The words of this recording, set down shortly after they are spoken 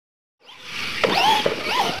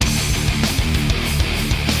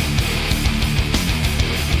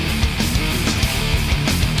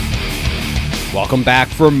Welcome back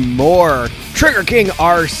for more Trigger King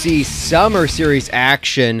RC Summer Series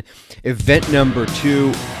action. Event number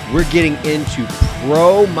 2, we're getting into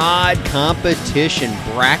Pro Mod competition.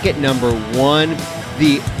 Bracket number 1,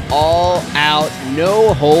 the all-out,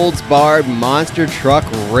 no-holds-barred monster truck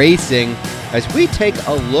racing. As we take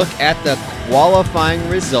a look at the qualifying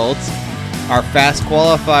results, our fast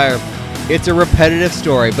qualifier, it's a repetitive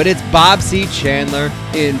story, but it's Bob C. Chandler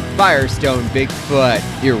in Firestone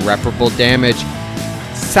Bigfoot, Irreparable Damage.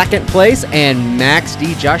 Second place, and Max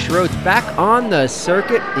D. Josh Rhodes back on the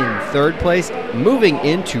circuit in third place. Moving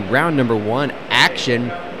into round number 1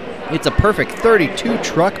 action, it's a perfect 32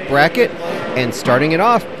 truck bracket, and starting it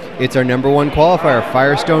off, it's our number 1 qualifier,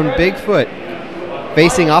 Firestone Bigfoot,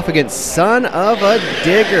 facing off against Son of a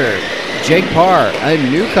Digger, Jake Parr, a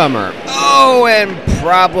newcomer. Oh, and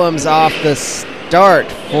problems off the start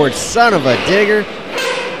for Son of a Digger.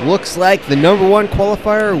 Looks like the number 1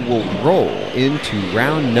 qualifier will roll into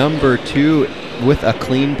round number 2 with a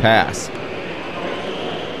clean pass.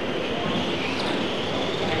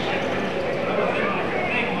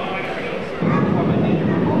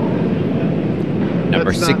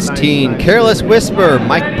 Number 16, Careless Whisper,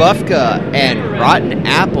 Mike Bufka, and Rotten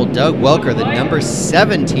Apple, Doug Welker, the number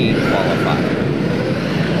 17 qualifier.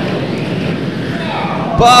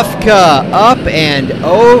 Bufka up and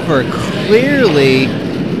over clearly.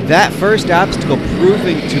 That first obstacle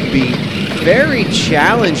proving to be very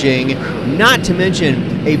challenging, not to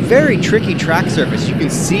mention a very tricky track surface. You can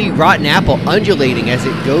see Rotten Apple undulating as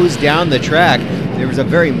it goes down the track. There was a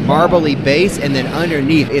very marbly base, and then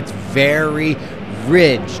underneath it's very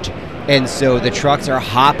ridged. And so the trucks are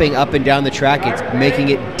hopping up and down the track. It's making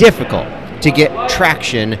it difficult to get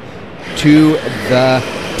traction to the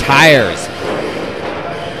tires.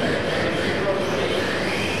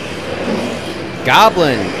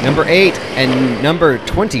 Goblin, number 8, and number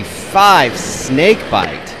 25,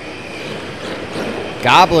 Snakebite.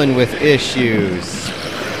 Goblin with issues.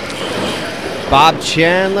 Bob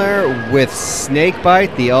Chandler with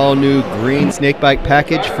Snakebite, the all-new green Snakebite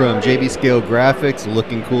package from JB Scale Graphics,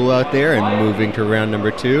 looking cool out there and moving to round number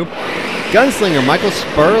 2. Gunslinger, Michael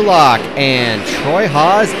Spurlock, and Troy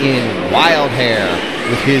Hawes in Wild Hair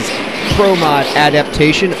with his Pro Mod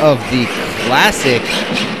adaptation of the classic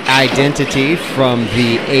Identity from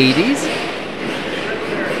the 80s.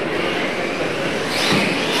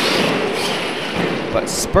 But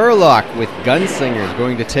Spurlock with Gunslinger is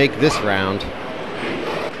going to take this round.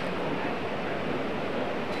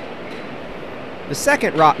 The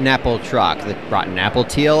second Rotten Apple truck, the Rotten Apple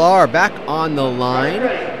TLR, back on the line.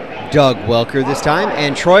 Doug Welker this time,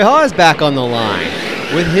 and Troy Hawes back on the line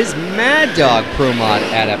with his Mad Dog Pro Mod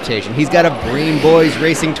adaptation. He's got a Brain Boys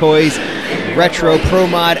Racing Toys retro Pro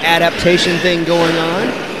Mod adaptation thing going on.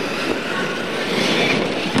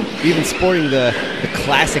 Even sporting the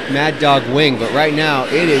classic Mad Dog wing, but right now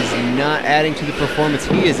it is not adding to the performance.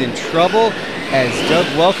 He is in trouble as Doug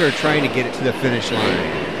Welker trying to get it to the finish line.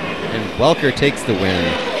 And Welker takes the win.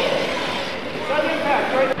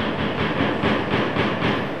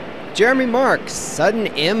 Jeremy Marks, Sudden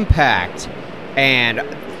Impact, and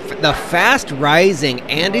the fast-rising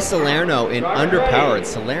Andy Salerno in Underpowered.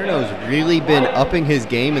 Salerno's really been upping his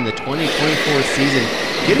game in the 2024 season,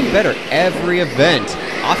 getting better every event.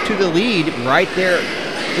 Off to the lead right there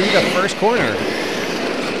through the first corner.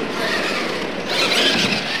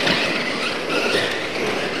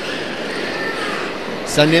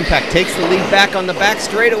 Sudden Impact takes the lead back on the back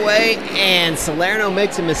straightaway, and Salerno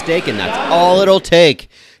makes a mistake, and that's all it'll take.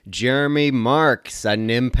 Jeremy Mark, Sudden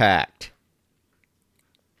Impact.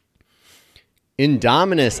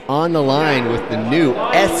 Indominus on the line with the new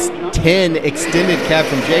S10 extended cab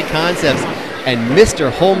from J Concepts, and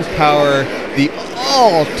Mr. Holmes Power, the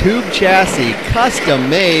all-tube chassis, custom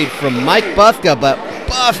made from Mike Bufka, but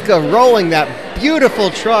Bufka rolling that beautiful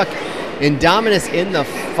truck. Indominus in the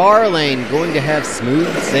far lane, going to have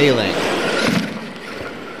smooth sailing.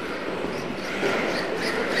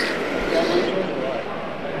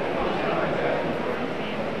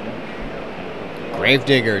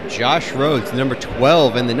 Gravedigger, Josh Rhodes, number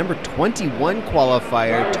 12, and the number 21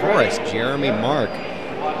 qualifier, Taurus, Jeremy Mark.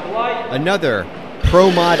 Another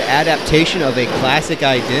Pro Mod adaptation of a classic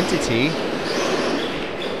Identity.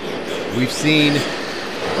 We've seen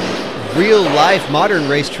real-life modern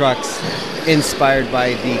race trucks inspired by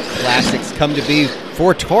the classics come to be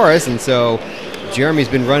for Taurus, and so Jeremy's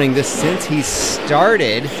been running this since he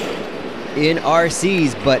started in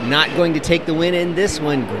RCs, but not going to take the win in this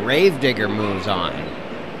one. Gravedigger moves on.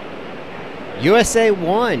 USA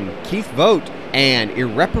 1, Keith Vogt, and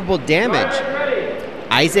Irreparable Damage,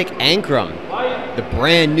 Isaac Ankrum. The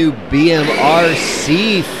brand new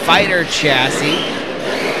BMRC fighter chassis.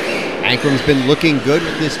 Ankrum's been looking good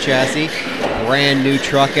with this chassis. Brand new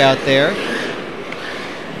truck out there.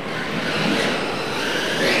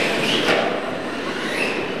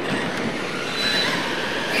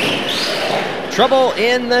 Trouble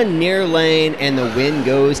in the near lane, and the win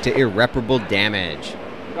goes to irreparable damage.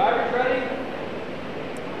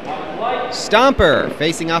 Stomper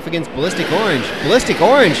facing off against Ballistic Orange. Ballistic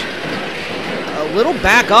Orange a little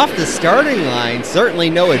back off the starting line. Certainly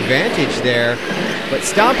no advantage there. But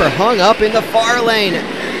Stomper hung up in the far lane.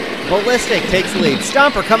 Ballistic takes the lead.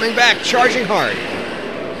 Stomper coming back, charging hard.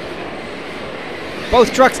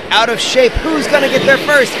 Both trucks out of shape. Who's going to get there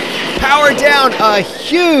first? Power down. A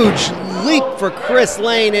huge leap for Chris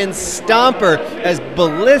Lane and Stomper as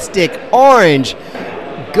Ballistic Orange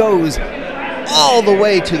goes all the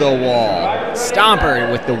way to the wall. Stomper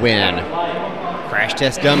with the win. Crash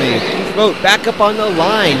Test Dummy. Vote back up on the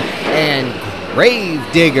line. And Grave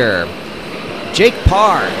Digger. Jake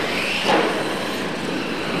Parr.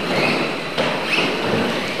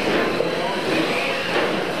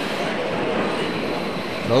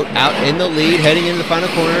 Vote out in the lead, heading into the final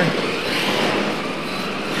corner.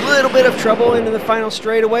 A little bit of trouble into the final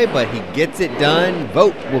straightaway, but he gets it done.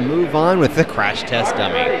 Vote will move on with the Crash Test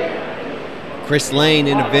Dummy. Chris Lane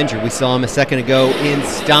in Avenger. We saw him a second ago in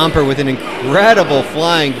Stomper with an incredible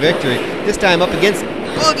flying victory. This time up against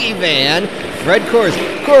Boogie Van. Fred Coors.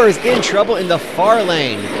 Coors in trouble in the far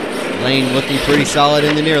lane. Lane looking pretty solid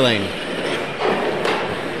in the near lane.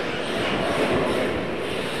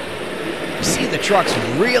 You see the trucks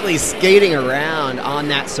really skating around on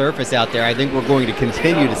that surface out there. I think we're going to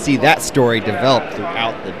continue to see that story develop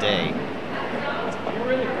throughout the day.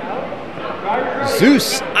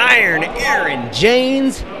 Zeus, Iron, Aaron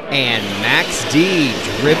Janes, and Max D,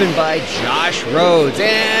 driven by Josh Rhodes.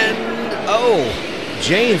 And,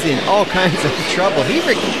 Janes in all kinds of trouble. He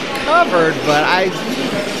recovered, but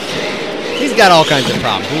he's got all kinds of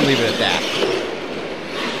problems. We'll leave it at that.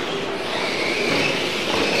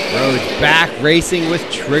 Rhodes back racing with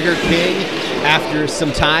Trigger King after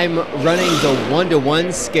some time running the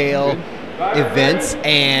 1-to-1 scale events,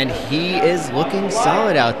 and he is looking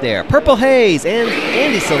solid out there. Purple Haze and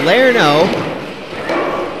Andy Salerno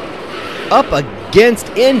up against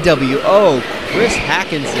NWO Chris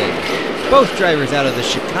Hackinson. Both drivers out of the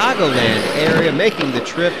Chicagoland area making the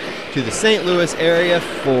trip to the St. Louis area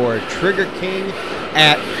for Trigger King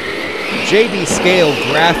at JB Scale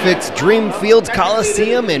Graphics Dreamfields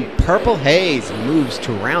Coliseum, and Purple Haze moves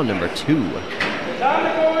to round number 2.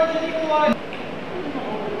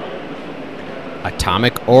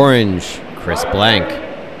 Atomic Orange, Chris Blank.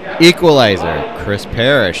 Equalizer, Chris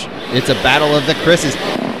Parrish. It's a battle of the Chris's.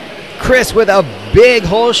 Chris with a big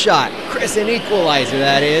hole shot. Chris in Equalizer,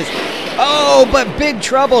 that is. Oh, but big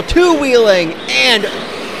trouble. Two-wheeling and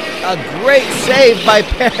a great save by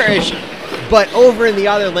Parrish. But over in the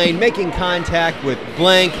other lane, making contact with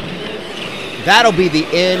Blank. That'll be the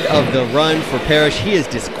end of the run for Parrish. He is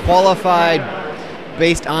disqualified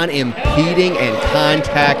based on impeding and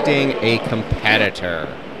contacting a competitor.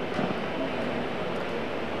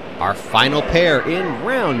 Our final pair in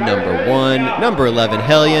round number 1, number 11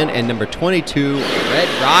 Hellion and number 22 Red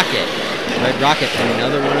Rocket. Red Rocket,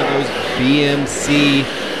 another one of those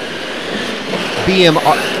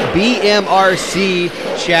BMRC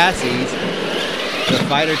chassis. The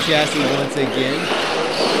fighter chassis once again.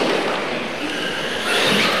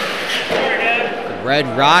 Red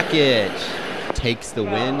Rocket takes the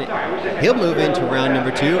win. He'll move into round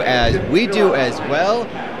number 2, as we do as well.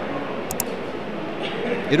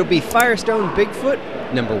 It'll be Firestone Bigfoot,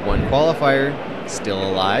 number 1 qualifier, still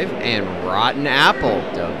alive, and Rotten Apple,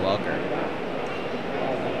 Doug Welker.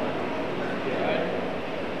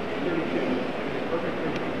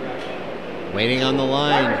 Waiting on the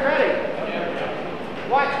line.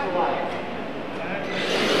 Watch the light.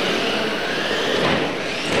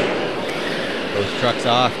 Both trucks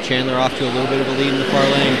off. Chandler off to a little bit of a lead in the far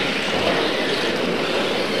lane.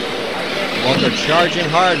 Welker charging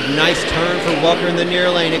hard. Nice turn for Welker in the near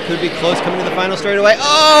lane. It could be close coming to the final straightaway.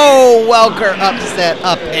 Oh, Welker upset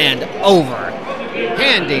up and over,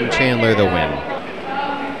 handing Chandler the win.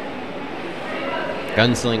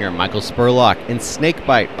 Gunslinger Michael Spurlock and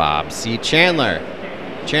Snakebite Bob C. Chandler.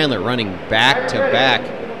 Chandler running back to back.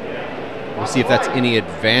 We'll see if that's any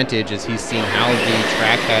advantage, as he's seen how the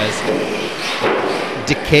track has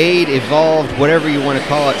decayed, evolved, whatever you want to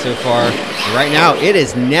call it so far. Right now, it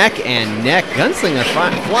is neck and neck. Gunslinger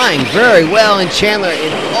flying very well, and Chandler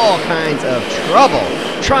in all kinds of trouble,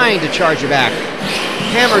 trying to charge it back.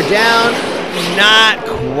 Hammer down, not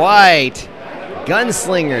quite.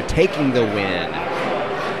 Gunslinger taking the win.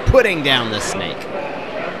 putting down the snake.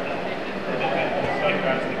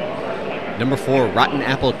 Number 4, Rotten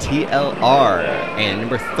Apple TLR. And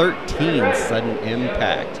number 13, Sudden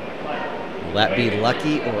Impact. Will that be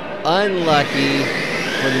lucky or unlucky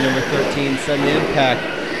for the number 13, Sudden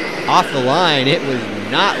Impact? Off the line, it was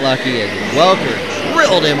not lucky as Welker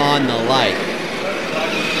drilled him on the light.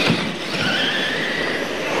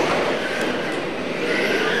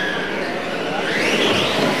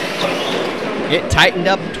 It tightened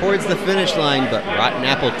up towards the finish line, but Rotten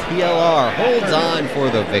Apple TLR holds on for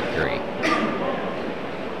the victory.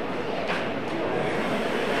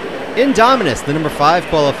 Indominus, the number 5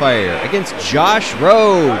 qualifier, against Josh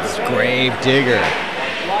Rhodes, Gravedigger.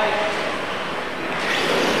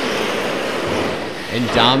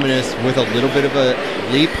 Indominus with a little bit of a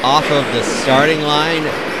leap off of the starting line.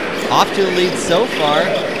 Off to the lead so far.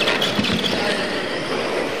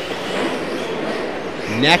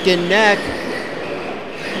 Neck and neck.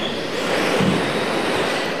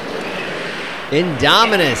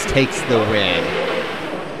 Indominus takes the win.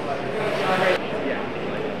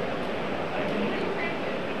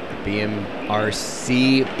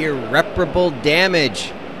 BMRC, Irreparable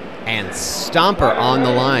Damage, and Stomper on the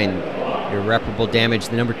line. Irreparable Damage,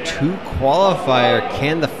 the number 2 qualifier.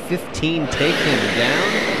 Can the 15 take him down?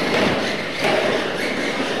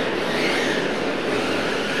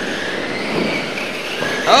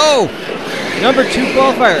 Oh! Number 2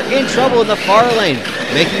 qualifier in trouble in the far lane,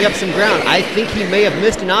 making up some ground. I think he may have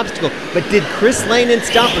missed an obstacle, but did Chris Lane and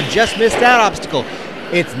Stomper just miss that obstacle?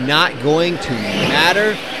 It's not going to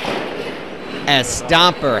matter, as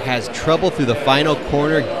Stomper has trouble through the final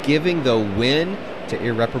corner, giving the win to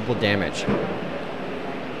Irreparable Damage.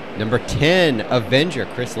 Number 10, Avenger,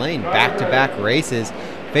 Chris Lane, back-to-back races,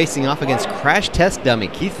 facing off against Crash Test Dummy,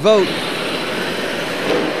 Keith Vogt.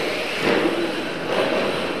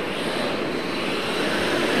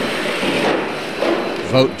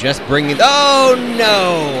 Vogt just bringing, oh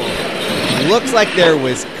no! Looks like there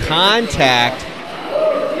was contact.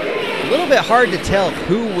 A little bit hard to tell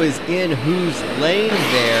who was in whose lane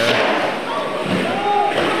there.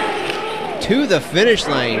 To the finish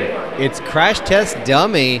lane, it's Crash Test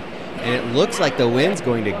Dummy, and it looks like the win's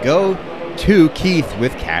going to go to Keith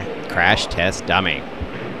with Crash Test Dummy.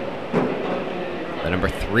 The number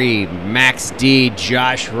 3, Max D,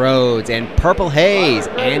 Josh Rhodes, and Purple Haze,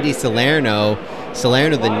 Andy Salerno.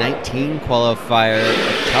 Salerno, the 19 qualifier.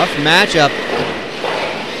 A tough matchup.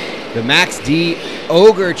 The Max D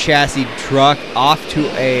Ogre chassis truck off to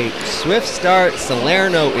a swift start.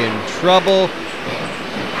 Salerno in trouble.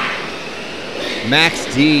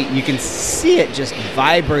 Max D, you can see it just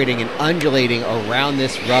vibrating and undulating around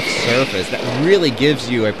this rough surface. That really gives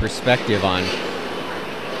you a perspective on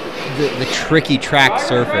the tricky track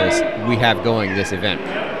surface we have going this event.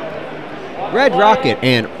 Red Rocket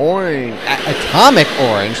and Orange, Atomic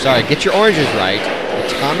Orange, sorry, get your oranges right.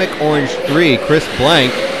 Atomic Orange 3, Chris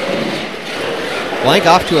Blank. Blank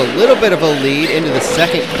off to a little bit of a lead into the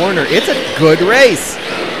second corner. It's a good race.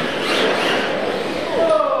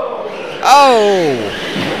 Oh!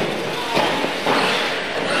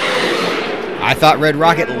 I thought Red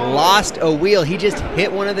Rocket lost a wheel. He just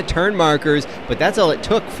hit one of the turn markers, but that's all it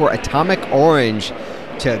took for Atomic Orange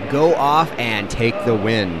to go off and take the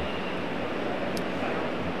win.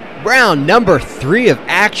 Round number 3 of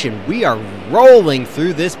action. We are rolling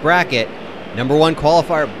through this bracket. Number 1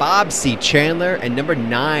 qualifier, Bob C. Chandler, and number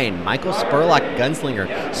 9, Michael Spurlock, Gunslinger.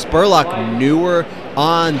 Spurlock newer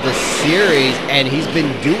on the series, and he's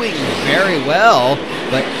been doing very well,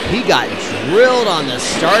 but he got drilled on the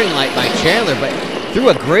starting light by Chandler, but through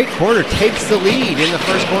a great corner, takes the lead in the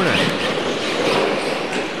first corner.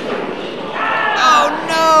 Oh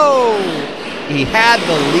no! He had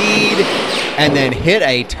the lead, and then hit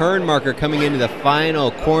a turn marker coming into the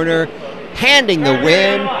final corner, handing the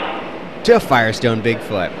win to Firestone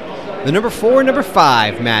Bigfoot. The number 4 and number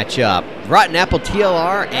 5 matchup, Rotten Apple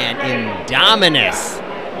TLR and Indominus,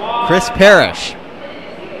 Chris Parrish.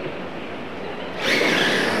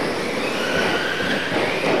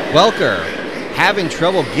 Welker having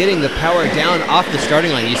trouble getting the power down off the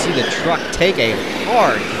starting line. You see the truck take a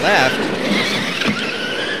hard left.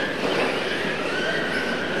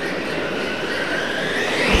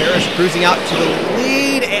 Parrish cruising out to the lead.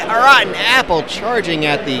 Rotten Apple charging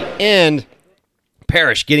at the end.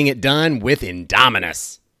 Parrish getting it done with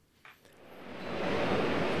Indominus.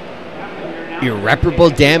 Irreparable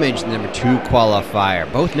Damage, the number 2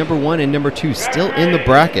 qualifier. Both number 1 and number 2 still in the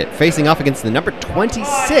bracket, facing off against the number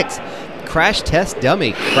 26, Crash Test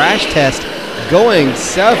Dummy. Crash Test going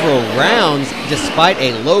several rounds despite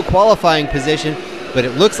a low qualifying position, but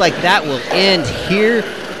it looks like that will end here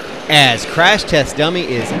as Crash Test Dummy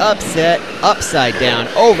is upset upside down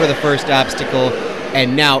over the first obstacle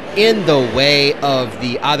and now in the way of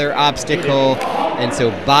the other obstacle. And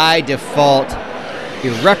so by default,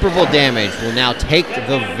 Irreparable Damage will now take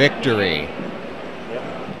the victory.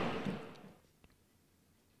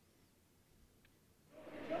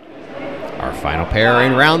 Our final pair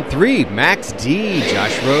in round 3, Max D,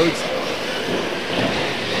 Josh Rhodes.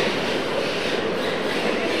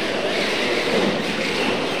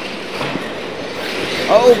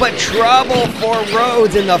 Oh, but trouble for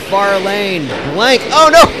Rhodes in the far lane. Blank, oh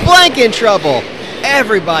no, Blank in trouble.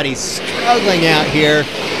 Everybody's struggling out here.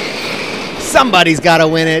 Somebody's got to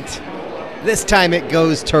win it. This time it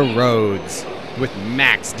goes to Rhodes with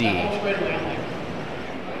Max D.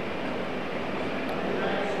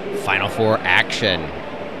 Final 4 action.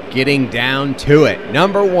 Getting down to it.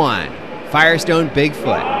 Number 1, Firestone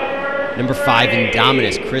Bigfoot. Number 5,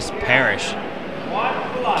 Indominus, Chris Parrish.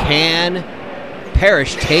 Can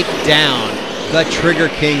Parrish take down the Trigger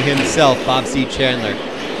King himself, Bob C. Chandler?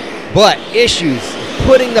 But issues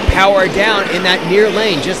putting the power down in that near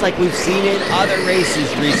lane, just like we've seen in other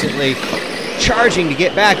races recently. Charging to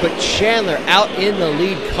get back, but Chandler out in the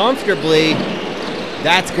lead comfortably.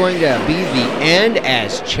 That's going to be the end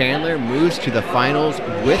as Chandler moves to the finals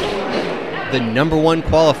with the number 1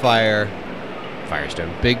 qualifier,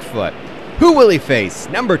 Firestone Bigfoot. Who will he face?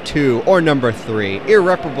 Number 2 or number 3?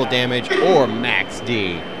 Irreparable Damage or Max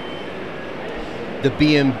D? The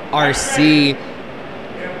BMRC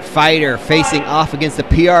fighter facing off against the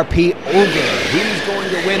PRP Ogre. Who's going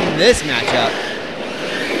to win this matchup?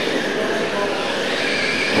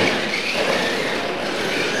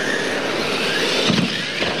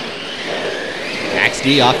 Max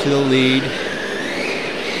D off to the lead.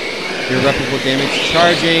 Irreparable Damage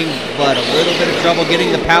charging, but a little bit of trouble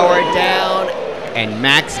getting the power down. And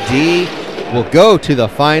Max D will go to the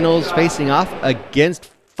finals facing off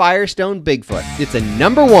against Firestone Bigfoot. It's a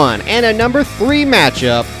number 1 and a number 3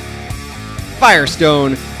 matchup.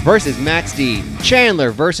 Firestone versus Max D.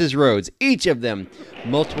 Chandler versus Rhodes. Each of them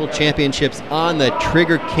multiple championships on the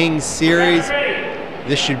Trigger King series.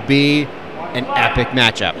 This should be an epic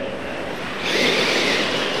matchup.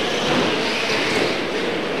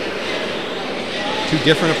 Two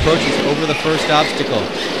different approaches over the first obstacle.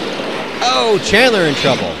 Oh, Chandler in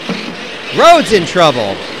trouble. Rhodes in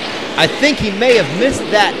trouble. I think he may have missed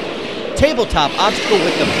that tabletop obstacle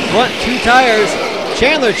with the front 2 tires.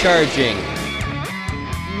 Chandler charging.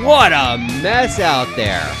 What a mess out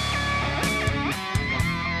there.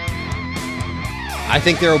 I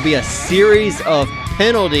think there will be a series of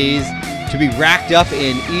penalties to be racked up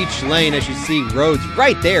in each lane, as you see Rhodes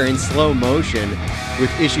right there in slow motion with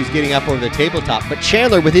issues getting up over the tabletop. But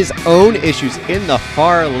Chandler with his own issues in the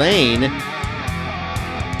far lane.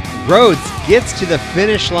 Rhodes gets to the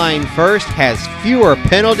finish line first, has fewer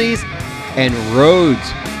penalties, and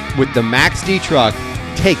Rhodes with the Max D truck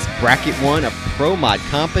takes Bracket 1 of Pro Mod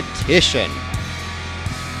competition.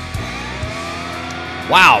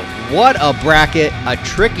 Wow, what a bracket. A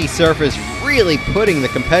tricky surface, really putting the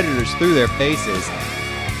competitors through their paces.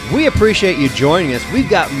 We appreciate you joining us. We've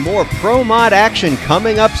got more Pro Mod action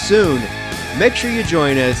coming up soon. Make sure you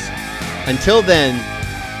join us. Until then,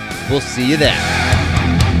 we'll see you then.